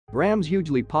Ram's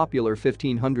hugely popular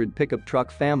 1500 pickup truck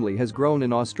family has grown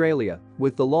in Australia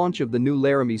with the launch of the new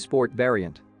Laramie Sport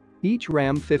variant. Each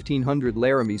Ram 1500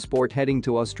 Laramie Sport heading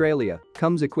to Australia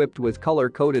comes equipped with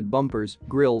color-coded bumpers,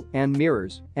 grille, and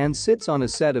mirrors and sits on a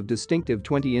set of distinctive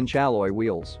 20-inch alloy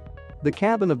wheels. The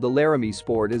cabin of the Laramie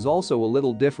Sport is also a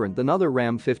little different than other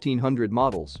Ram 1500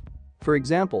 models. For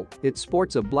example, it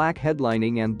sports a black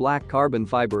headlining and black carbon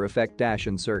fiber effect dash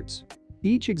inserts.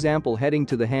 Each example heading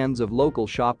to the hands of local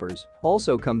shoppers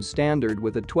also comes standard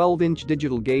with a 12-inch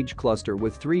digital gauge cluster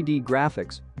with 3D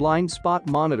graphics, blind spot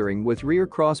monitoring with rear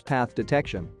cross-path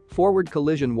detection, forward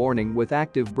collision warning with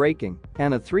active braking,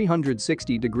 and a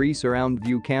 360-degree surround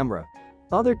view camera.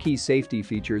 Other key safety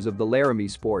features of the Laramie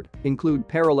Sport include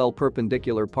parallel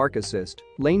perpendicular park assist,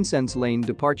 LaneSense lane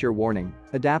departure warning,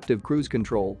 adaptive cruise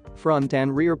control, front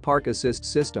and rear park assist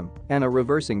system, and a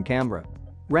reversing camera.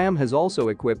 Ram has also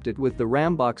equipped it with the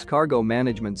Rambox cargo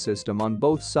management system on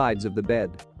both sides of the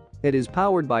bed. It is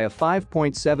powered by a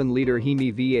 5.7-liter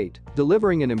Hemi V8,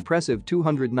 delivering an impressive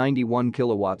 291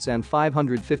 kilowatts and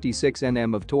 556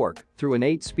 Nm of torque through an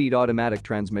 8-speed automatic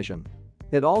transmission.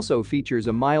 It also features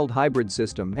a mild hybrid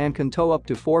system and can tow up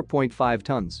to 4.5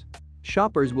 tons.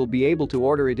 Shoppers will be able to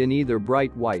order it in either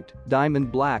bright white,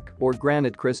 diamond black, or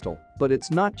granite crystal, but it's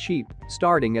not cheap,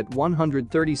 starting at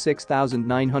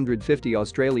 $136,950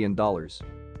 Australian dollars.